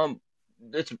 Um,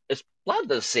 it's a lot of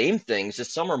the same things,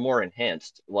 just some are more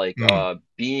enhanced, like Mm,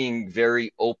 being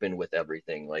very open with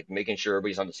everything, like making sure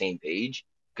everybody's on the same page,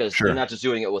 because you're sure. not just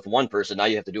doing it with one person, now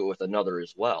you have to do it with another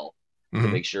as well. to Hmm.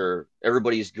 make sure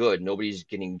everybody's good. Nobody's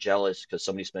getting jealous because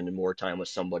somebody's spending more time with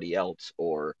somebody else,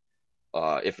 or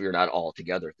if you're not all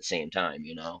together at the same time,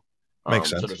 you know. Makes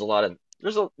So sense. there's a lot of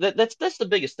that's the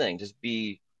biggest thing. Just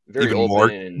be very Even open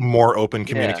and more open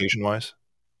yeah, communication wise.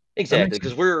 That exactly. makes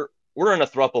Because sense. we're in a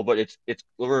throuple, but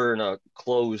we're in a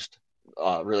closed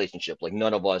relationship. Like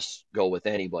none of us go with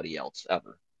anybody else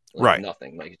ever. Like Right.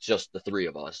 nothing. Like it's just the three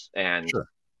of us. And Sure.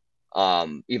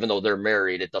 even though they're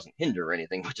married, it doesn't hinder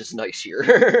anything, which is nice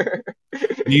here.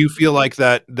 Do you feel like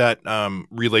that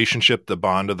relationship, the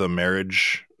bond of the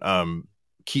marriage,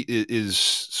 is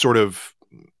sort of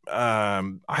I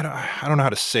don't know how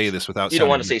to say this without You don't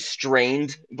want to sounding. say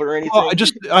strained or Well, I anything.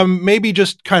 just maybe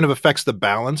just kind of affects the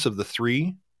balance of the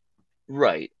three.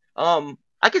 Right.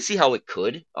 I could see how it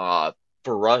could.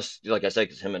 For us, like I said,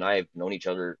 because him and I have known each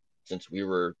other since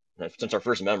since our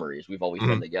first memories. We've always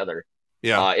been Mhm. together.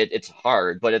 Yeah. It's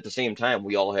hard, but at the same time,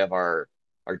 we all have our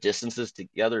distances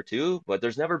together too. But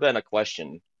there's never been a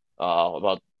question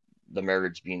about the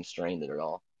marriage being strained at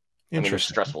all. I mean, there's Interesting.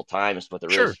 stressful times, but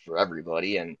there is Sure. for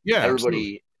everybody, and Yeah, absolutely.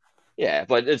 everybody, yeah.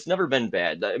 But it's never been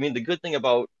bad. I mean, the good thing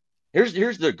about here's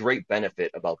the great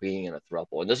benefit about being in a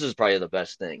throuple, and this is probably the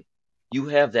best thing. You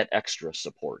have that extra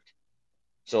support.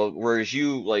 So whereas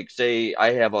you like say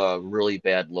I have a really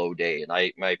bad low day and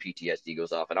I my PTSD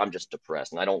goes off and I'm just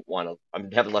depressed and I don't want to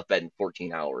I'm haven't left bed in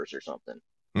 14 hours or something.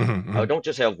 Mhm, I mhm. don't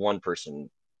just have one person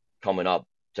coming up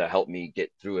to help me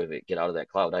get through it, get out of that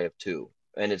cloud. I have two.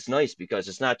 And it's nice because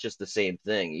it's not just the same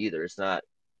thing either. It's not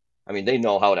I mean they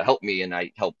know how to help me and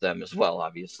I help them as well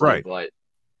obviously, Right. but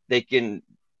they can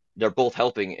they're both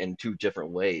helping in two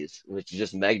different ways, which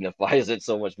just magnifies it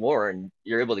so much more, and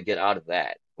you're able to get out of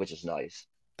that, which is nice.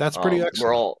 That's pretty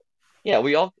We're excellent. all, yeah,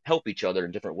 we all help each other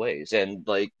in different ways, and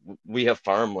like we have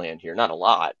farmland here, not a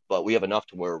lot, but we have enough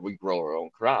to where we grow our own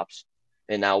crops,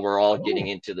 and now we're all getting Oh,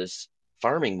 into this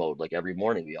farming mode. Like every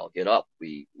morning, we all get up,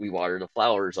 we water the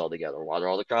flowers all together, water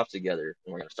all the crops together,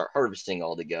 and we're gonna start harvesting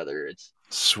all together.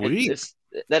 sweet. It's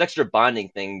that extra bonding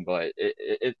thing, but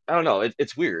I don't know.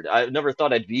 It's weird. I never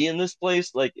thought I'd be in this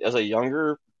place like as a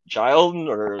younger child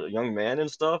or a young man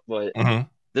and stuff, but Mhm.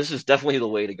 this is definitely the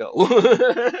way to go.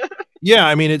 Yeah,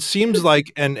 I mean, it seems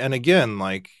like and again,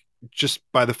 like, just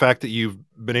by the fact that you've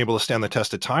been able to stand the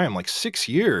test of time, like 6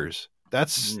 years,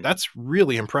 Mhm. that's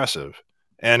really impressive.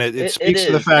 And it It speaks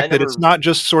to the is, and I fact that it's never, not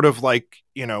just sort of like,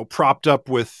 propped up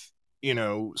with,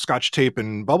 scotch tape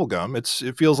and bubble gum. It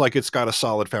feels like it's got a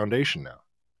solid foundation now.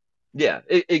 yeah,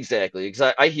 exactly.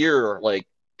 Because I hear like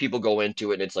people go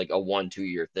into it and it's like a 1 2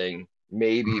 year thing,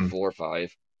 maybe Mhm. 4 or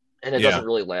 5, and it Yeah. doesn't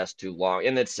really last too long,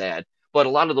 and it's sad. But a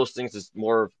lot of those things is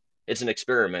more of it's an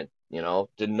experiment,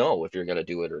 to know if you're gonna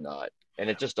do it or not, and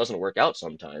it just doesn't work out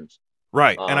sometimes.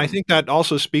 Right, and I Um, think that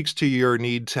also speaks to your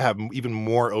need to have even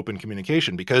more open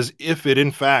communication because if it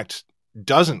in fact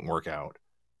doesn't work out,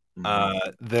 mhm,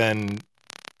 then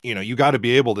you got to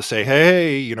be able to say,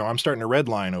 "Hey, I'm starting a red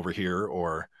line over here,"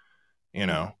 or you yeah,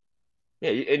 know,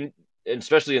 yeah, and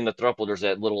especially in the throuple, there's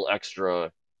that little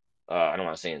extra. I don't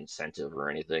want to say incentive or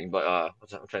anything, but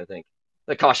I'm trying to think.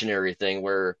 The cautionary thing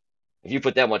where if you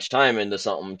put that much time into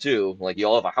something too, like you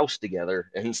all have a house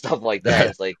together and stuff like that,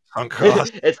 it's like sunk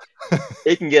cost.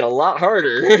 it can get a lot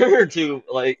harder to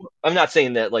like. I'm not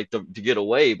saying that like to get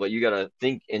away, but you gotta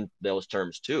think in those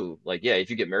terms too. Like, yeah, if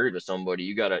you get married with somebody,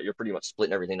 you're pretty much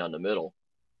splitting everything down the middle.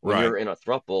 When Right. you're in a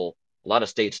throuple, a lot of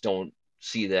states don't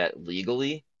see that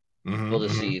legally. They'll Mhm,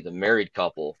 just mhm. see the married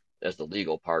couple as the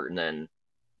legal part, and then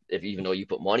if even though you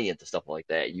put money into stuff like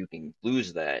that, you can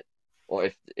lose that, or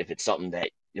if it's something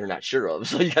that you're not sure of.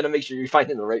 So you got to make sure you're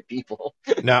finding the right people.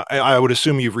 Now, I would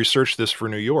assume you've researched this for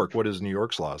New York. What is New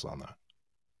York's laws on that?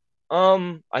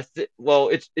 I think well,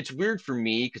 it's weird for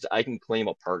me because I can claim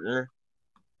a partner,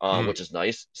 Mhm. which is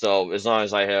nice. So as long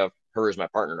as I have her as my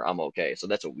partner, I'm okay. So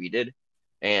that's what we did,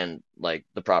 and like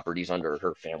the property's under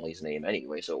her family's name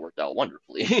anyway, so it worked out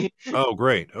wonderfully. Oh,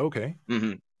 great. Okay.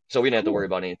 hmm So we didn't have to worry Cool.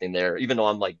 about anything there, even though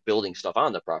I'm like building stuff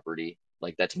on the property,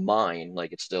 like that's mine.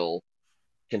 Like it's still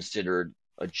considered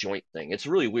a joint thing. It's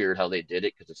really weird how they did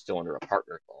it because it's still under a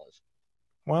partner clause.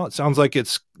 Well, it sounds like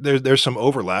there's some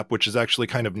overlap, which is actually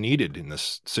kind of needed in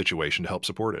this situation to help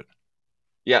support it.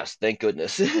 Yes, thank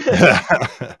goodness.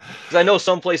 Because I know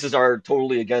some places are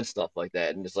totally against stuff like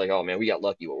that, and it's like, oh man, we got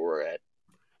lucky where we're at.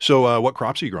 So, what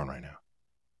crops are you growing right now?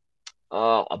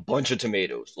 A bunch of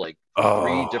tomatoes, like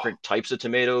three Oh, different types of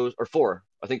tomatoes, or four.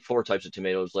 I think four types of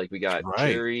tomatoes. Like we got right.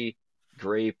 cherry,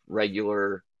 grape,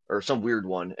 regular, or some weird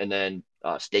one, and then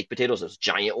steak potatoes, those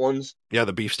giant ones. Yeah,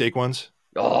 the beefsteak ones.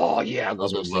 Oh yeah, I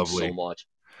love Those are those things so lovely. much.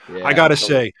 I Yeah. gotta So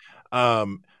say,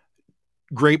 um,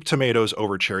 grape tomatoes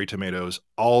over cherry tomatoes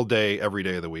all day, every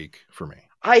day of the week for me.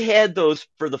 I had those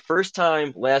for the first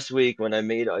time last week when I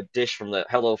made a dish from the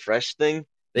HelloFresh thing.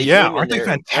 They Yeah, came in aren't they there,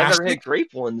 and I've never fantastic? had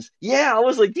grape ones. Yeah, I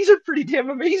was like, these are pretty damn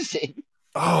amazing.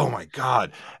 Oh my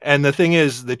God. And the thing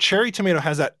is, the cherry tomato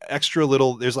has that extra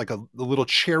little, there's like a little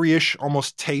cherryish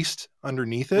almost taste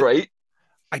underneath it. Right?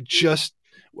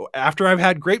 After I've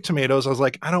had grape tomatoes, I was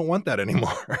like, I don't want that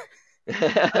anymore.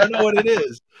 I don't know what it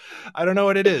is. I don't know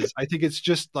what it is. I think it's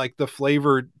just like the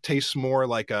flavor tastes more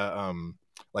like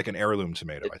like an heirloom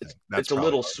tomato, I think. That's It's a probably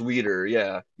little what sweeter,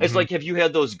 yeah. It's Mhm. like, have you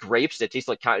had those grapes that taste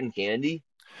like cotton candy?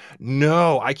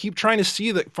 No, I keep trying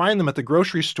to find them at the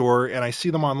grocery store, and I see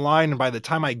them online, and by the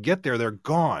time I get there, they're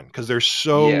gone because they're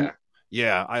so. Yeah,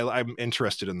 Yeah, I'm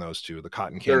interested in those two, the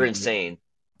cotton they're candy. insane.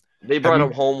 They Have brought them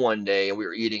you? home one day and we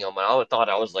were eating them, and I thought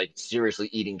I was like seriously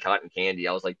eating cotton candy.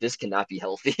 I was like, this cannot be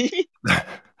healthy.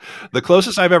 The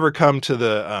closest I've ever come to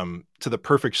the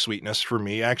perfect sweetness for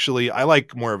me, actually, I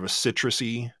like more of a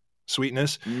citrusy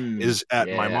sweetness, is at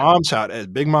my Yeah. mom's house,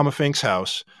 at Big Mama Fink's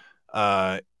house,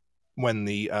 uh, when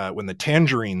the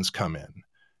tangerines come in,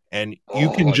 and Oh,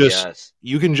 yes.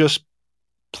 you can just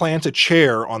plant a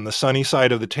chair on the sunny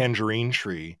side of the tangerine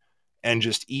tree and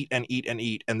just eat and eat and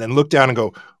eat, and then look down and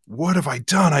go, what have I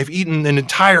done? I've eaten an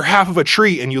entire half of a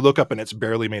tree, and you look up and it's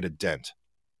barely made a dent.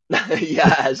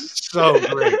 Yes. So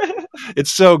great.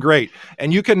 It's so great.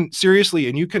 And you can seriously,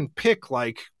 and you can pick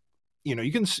like,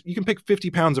 you can pick 50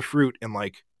 pounds of fruit in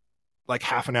like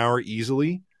half an hour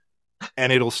easily,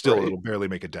 and Right. it'll barely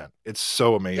make a dent. It's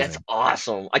so That's amazing.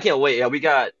 awesome. I can't wait. Yeah, we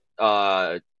got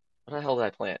what the hell did I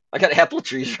plant? I got apple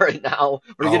trees right now.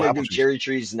 We're Oh, gonna apple do trees. cherry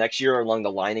trees next year along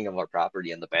the lining of our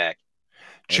property in the back.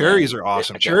 And Cherries then are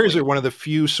awesome. I can't Cherries are wait. one of the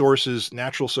few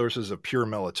natural sources of pure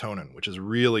melatonin, which is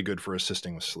really good for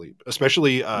assisting with sleep,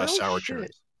 especially No sour shit.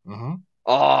 cherries. Hmm.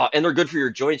 Oh, and they're good for your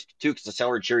joints too, because the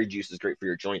sour cherry juice is great for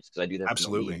your joints. Because I do that for my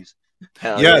Absolutely. knees.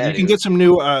 Hell Yeah, yeah, you can dude. get some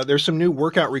new. There's some new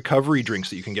workout recovery drinks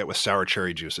that you can get with sour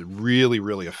cherry juice. It's really,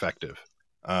 really effective.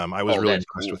 I was Oh, really that's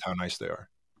impressed with cool. how nice they are.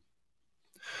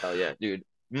 Hell yeah, dude.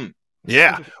 Mm.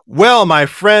 Yeah. Well, my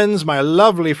friends, my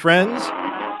lovely friends,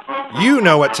 you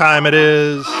know what time it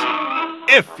is.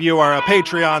 If you are a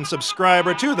Patreon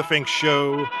subscriber to The Fink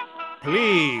Show,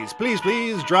 please, please,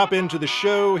 please drop into the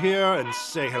show here and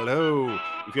say hello.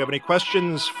 If you have any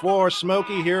questions for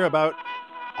Smokey here about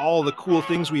all the cool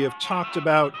things we have talked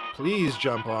about, please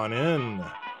jump on in.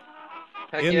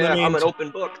 Heck In the yeah, I'm an meantime, open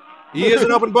book. he is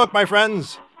an open book, my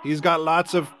friends. He's got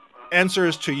lots of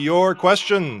answers to your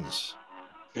questions.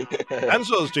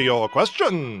 Answers to your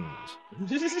questions.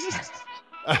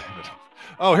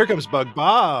 Oh, here comes Bug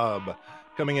Bob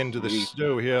coming into the Sweet.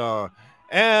 studio here.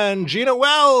 And Gina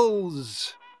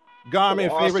Wells. Got So me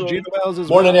favorite Gina awesome. Wells as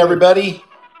Morning, well. everybody.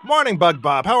 Morning, Bug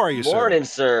Bob. How are you, sir? Morning,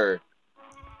 sir.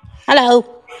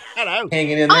 Hello. Hello.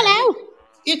 Hanging in there. Hello.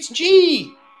 It's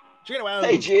G. Gina Hey,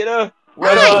 Wells. Gina.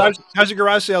 What How's, Hi. up? how's your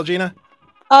garage sale, Gina?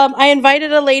 I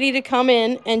invited a lady to come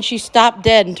in, and she stopped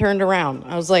dead and turned around.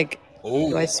 I was like,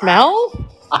 "Do I Oh, smell?"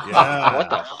 What yeah.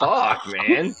 the fuck,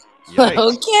 man?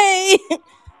 Yikes. Okay.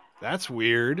 That's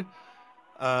weird.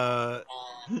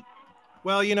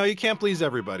 Well, you can't please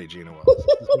everybody, Gina Wells.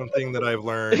 This is one thing that I've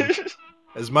learned.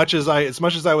 As much as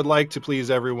I would like to please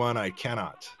everyone, I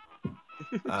cannot.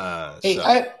 Hey, So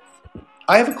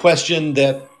I have a question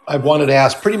that I wanted to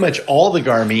ask pretty much all the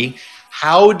Garmy.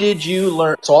 How did you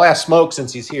learn? So I'll ask Smoke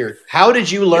since he's here. How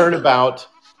did you learn about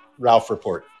Ralph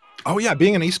Report? oh yeah,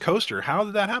 being an East Coaster, how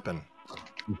did that happen?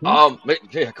 But,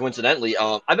 yeah, coincidentally,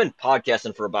 I've been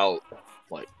podcasting for about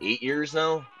what 8 years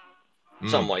now,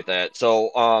 something Mm. like that.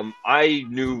 So, I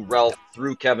knew Ralph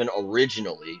through Kevin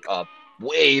originally,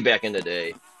 way back in the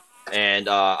day, and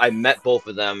I met both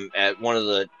of them at one of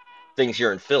the things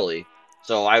here in Philly.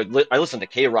 So I listen to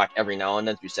K Rock every now and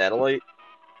then through satellite,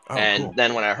 Oh, and cool.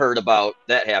 then when I heard about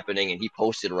that happening and he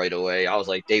posted right away, I was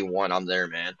like, day one, I'm there,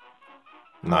 man.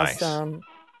 Nice. Awesome.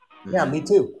 Yeah, me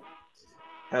too.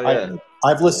 Hell yeah.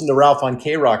 I've listened to Ralph on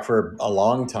K Rock for a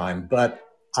long time, but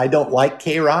I don't like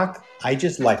K Rock. I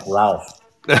just like Ralph.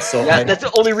 So Yeah, that's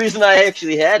the only reason I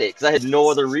actually had it because I had no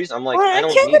other reason. I'm like, I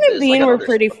don't Kevin need and this. I Bean got were other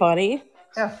pretty stuff. funny.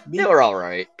 yeah, They me were all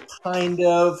right. kind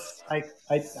of. I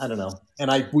don't know, and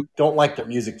I don't like their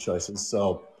music choices.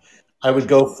 So I would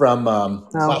go from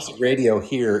classic radio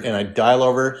here, and I'd dial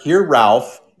over, hear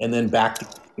Ralph, and then back to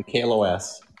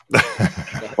KLOS.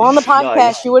 Well, on the podcast,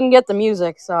 Nice. you wouldn't get the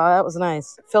music, so that was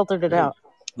nice. Filtered it out.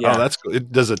 Oh, that's cool.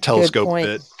 It does a telescope point.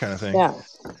 bit kind of thing. Yeah.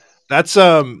 That's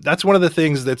one of the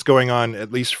things that's going on,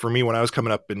 at least for me when I was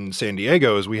coming up in San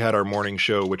Diego, is we had our morning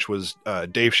show, which was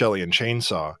Dave Shelley and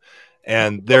Chainsaw.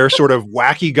 and their sort of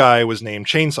wacky guy was named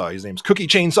Chainsaw. His name's Cookie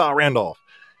Chainsaw Randolph.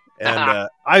 And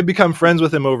I've become friends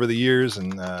with him over the years.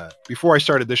 And before I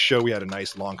started this show, we had a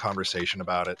nice long conversation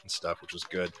about it and stuff, which was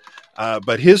good.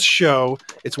 But his show,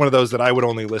 it's one of those that I would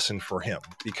only listen for him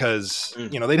because,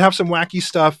 they'd have some wacky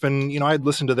stuff. And, I'd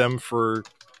listened to them for,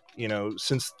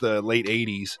 since the late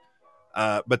 80s.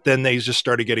 But then they just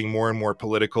started getting more and more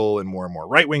political and more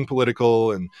right-wing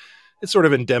political. And it's sort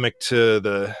of endemic to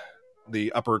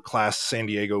the upper class San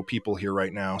Diego people here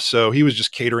right now. So he was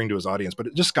just catering to his audience, but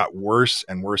it just got worse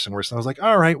and worse and worse. And I was like,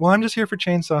 all right, well, I'm just here for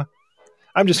Chainsaw.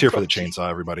 I'm just here for the Chainsaw,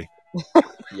 everybody.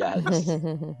 Yes.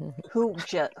 Who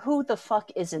the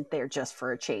fuck isn't there just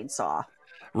for a chainsaw?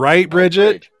 Right,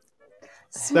 Bridget?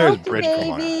 Smokey, There's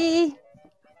Bridget. baby.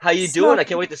 How you doing? I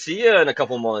can't wait to see you in a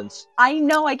couple months. I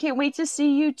know. I can't wait to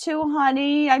see you too,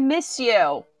 honey. I miss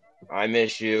you. I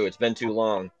miss you. It's been too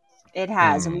long. It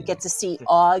has, and we get to see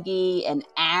Augie and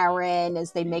Aaron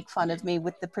as they make fun of me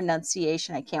with the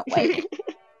pronunciation. I can't wait.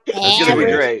 It's gonna be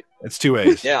great. It's 2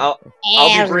 A's. Yeah,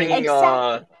 I'll be bringing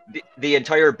the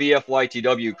entire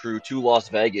BFYTW crew to Las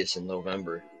Vegas in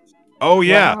November. Oh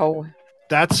yeah, Wow.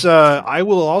 that's I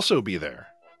will also be there.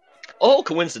 Oh,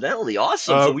 coincidentally,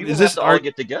 awesome! So we will have to all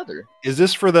get together. Is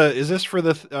this for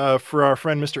for our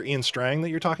friend Mr. Ian Strang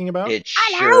that you're talking about? It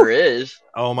sure is.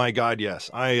 Oh my God, yes.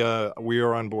 We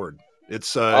are on board.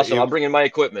 It's awesome. I'm bringing my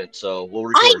equipment, so we'll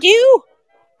record. I do.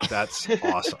 That's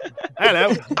awesome.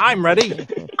 Hello, I'm ready.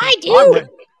 I do.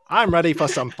 I'm ready for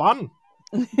some fun.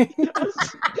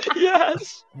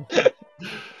 Yes.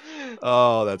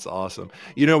 Oh, that's awesome.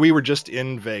 We were just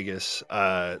in Vegas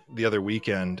the other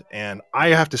weekend, and I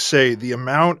have to say the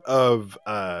amount of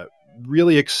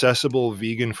really accessible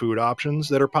vegan food options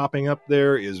that are popping up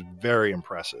there is very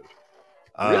impressive.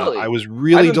 Really? I was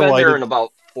really I haven't delighted. been there in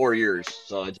about 4 years,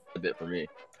 so it's a bit for me.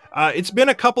 It's been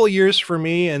a couple of years for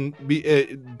me, and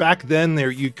back then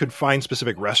you could find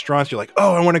specific restaurants. You're like,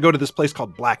 oh, I want to go to this place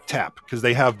called Black Tap because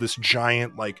they have this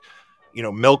giant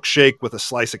milkshake with a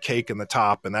slice of cake in the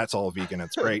top, and that's all vegan.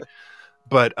 It's great.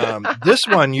 But this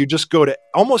one, you just go to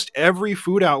almost every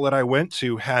food outlet I went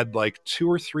to had like 2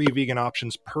 or 3 vegan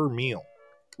options per meal,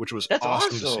 which was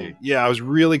awesome to see. Yeah, I was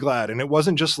really glad, and it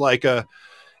wasn't just like a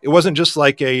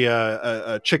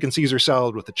chicken Caesar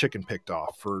salad with the chicken picked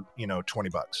off for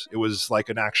 $20. It was like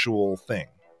an actual thing,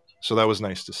 so that was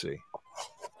nice to see.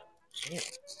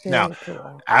 Now,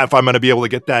 if I'm going to be able to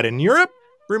get that in Europe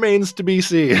remains to be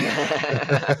seen.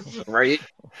 Right.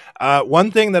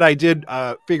 One thing that I did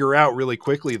figure out really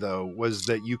quickly, though, was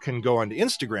that you can go onto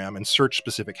Instagram and search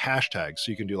specific hashtags.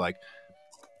 So you can do like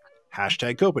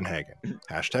hashtag Copenhagen,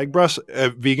 hashtag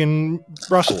vegan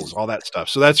Brussels, all that stuff.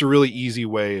 So that's a really easy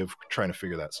way of trying to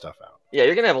figure that stuff out. Yeah,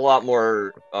 you're going to have a lot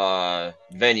more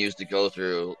venues to go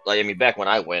through. Back when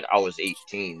I went, I was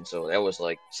 18, so that was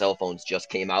like cell phones just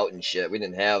came out and shit. We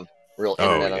didn't have real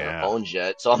internet on our phones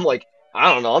yet. So I'm like,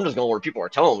 I don't know. I'm just going where people are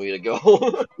telling me to go.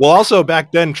 Well, also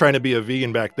back then, trying to be a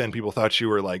vegan back then, people thought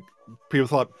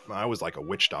I was like a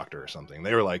witch doctor or something.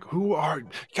 They were like,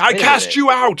 I cast you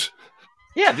out.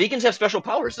 Yeah, vegans have special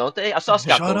powers, don't they? I saw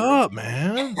Scott. Shut up,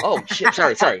 man. Oh, shit.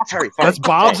 Sorry. That's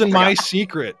Bob's and my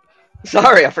secret.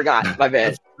 Sorry, I forgot. My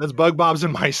bad. That's Bug Bob's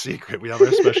and my secret. We have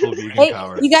our special vegan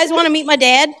power. You guys want to meet my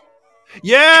dad?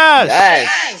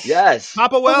 Yes.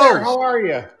 Papa Hello Wells. there, how are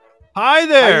you? Hi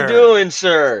there. How you doing,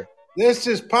 sir? This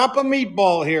is Papa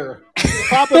Meatball here.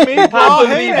 Papa Meatball.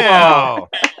 Hey now.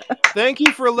 Thank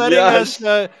you for letting us.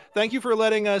 Thank you for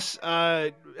letting us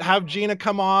have Gina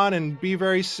come on and be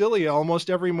very silly almost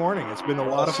every morning. It's been a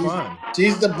lot of fun.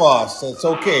 She's the boss, so it's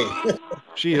okay.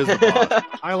 She is the boss.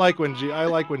 I like when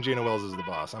Gina Wells is the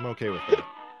boss. I'm okay with that.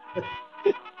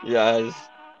 Yes.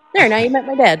 There, now you met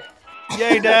my dad.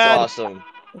 Yay, Dad. That's awesome.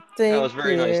 That was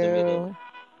very nice to meet him.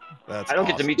 I don't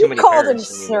get to meet too many called him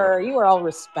parents sir. You were all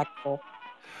respectful.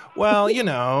 Well,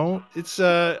 it's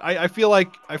I feel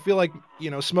like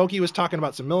Smokey was talking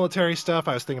about some military stuff.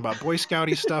 I was thinking about Boy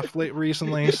Scouty stuff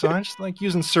recently, so I'm just like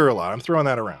using sir a lot. I'm throwing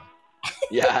that around.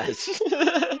 Yes.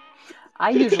 I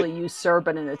usually use sir,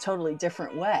 but in a totally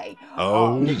different way.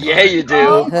 Oh, yeah, you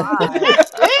do.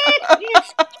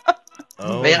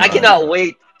 Oh, man, I cannot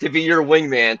wait to be your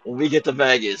wingman when we get to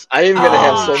Vegas. I am gonna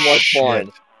have so much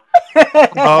fun.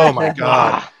 Oh my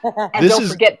God! And don't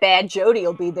forget, Bad Jody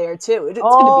will be there too. It's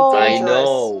going to be dangerous. I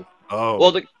know. Oh,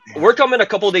 well, we're coming a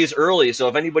couple days early, so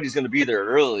if anybody's going to be there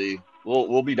early,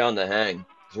 we'll be down to hang.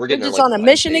 We're getting just on a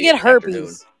mission to get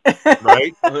herpes,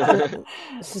 right?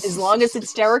 As long as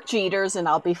it's Derek Jeters, and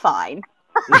I'll be fine.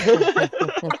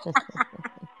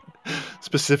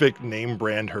 Specific name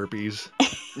brand herpes.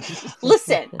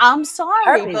 Listen, I'm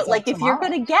sorry, Herpes but like, on if you're tomorrow.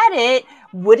 gonna get it,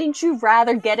 wouldn't you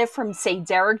rather get it from, say,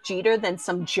 Derek Jeter than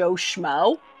some Joe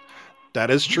Schmo?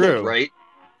 That is true. Right?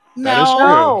 That is true.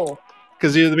 No.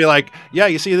 Because you'd be like, yeah,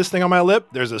 you see this thing on my lip?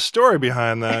 There's a story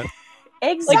behind that.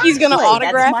 Exactly. Like he's gonna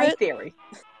autograph That's my it? theory.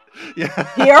 Yeah.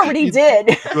 He already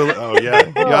did. Oh, yeah.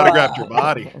 He autographed your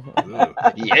body. Ugh.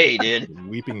 Yeah, he did.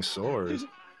 Weeping sores.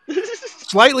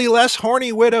 Slightly less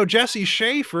horny widow Jesse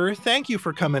Schaefer, thank you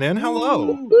for coming in.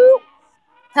 Hello.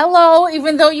 Hello,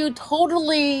 even though you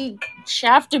totally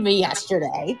shafted me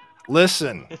yesterday.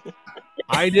 Listen,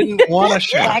 I didn't want to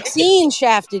shaft. Vaccine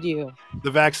shafted you.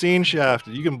 The vaccine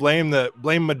shafted. You can blame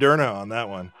Moderna on that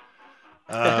one.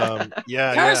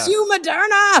 Yeah. Curse you,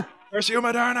 Moderna! Curse you,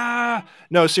 Moderna!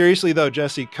 No, seriously though,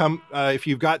 Jesse, come if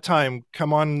you've got time,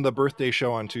 come on the birthday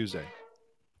show on Tuesday.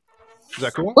 Is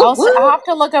that cool? I'll have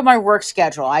to look at my work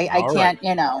schedule. I All can't,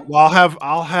 right. Well,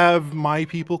 I'll have my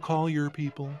people call your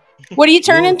people. What are you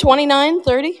turning? 29,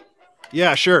 30?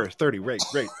 Yeah, sure. 30. Great.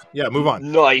 Yeah, move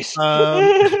on. Nice.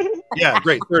 Yeah,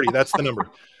 great. 30. That's the number.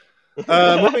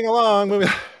 Moving along.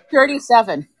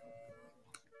 37.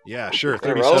 Yeah, sure. In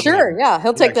a row? 37. Sure, yeah,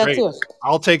 he'll take that great. too.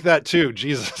 I'll take that too.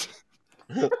 Jesus.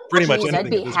 Pretty much Jeez, anything I'd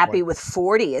be at this happy point. with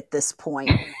 40 at this point.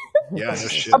 Yeah, no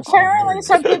shit. Apparently,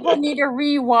 some people need to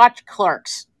rewatch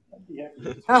Clerks.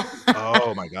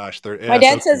 Oh my gosh. My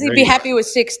dad says he'd be happy with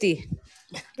 60.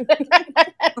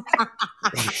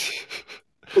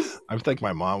 I think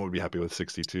my mom would be happy with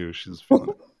 62. She's feeling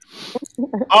it.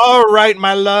 All right,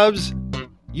 my loves.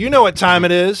 You know what time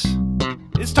it is.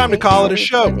 It's time to call it a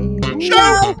show.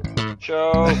 Show.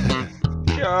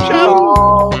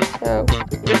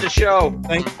 It's a show.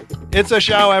 It's a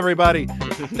show, everybody.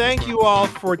 Thank you all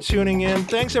for tuning in.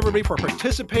 Thanks, everybody, for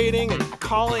participating and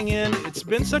calling in. It's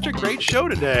been such a great show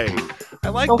today. I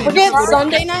like. Don't forget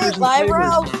Sunday night, Live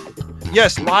Ralph.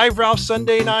 Yes, Live Ralph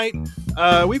Sunday night.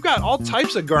 We've got all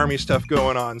types of Garmy stuff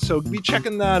going on, so be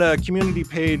checking that community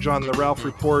page on the Ralph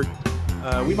Report.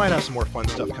 We might have some more fun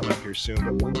stuff coming up here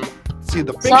soon. See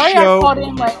the Fink Sorry, show. I called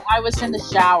in like I was in the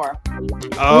shower.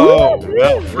 Oh,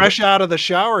 well, fresh out of the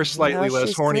shower, slightly Now less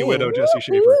she's horny clean. widow Jesse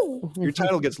Schaefer. Your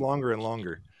title gets longer and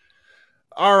longer.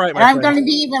 All right, my And I'm friends. going to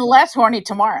be even less horny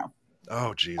tomorrow.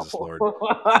 Oh, Jesus Lord.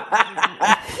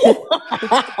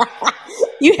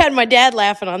 You had my dad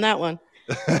laughing on that one.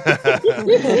 Thank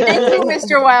you,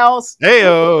 Mr. Wells.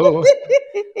 Heyo.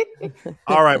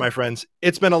 All right, my friends.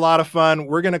 It's been a lot of fun.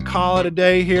 We're going to call it a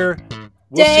day here.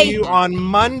 We'll see you on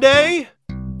Monday.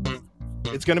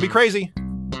 It's going to be crazy.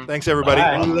 Thanks, everybody.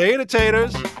 Bye. Later,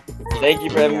 taters. Thank you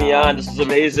for having me on. This is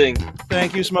amazing.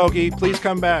 Thank you, Smokey. Please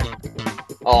come back.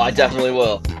 Oh, I definitely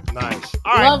will. Nice.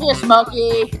 All right. Love you,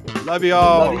 Smokey. Love you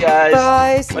all. Love you guys.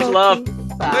 Bye, Much Smokey. love.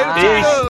 Later, Bye. taters.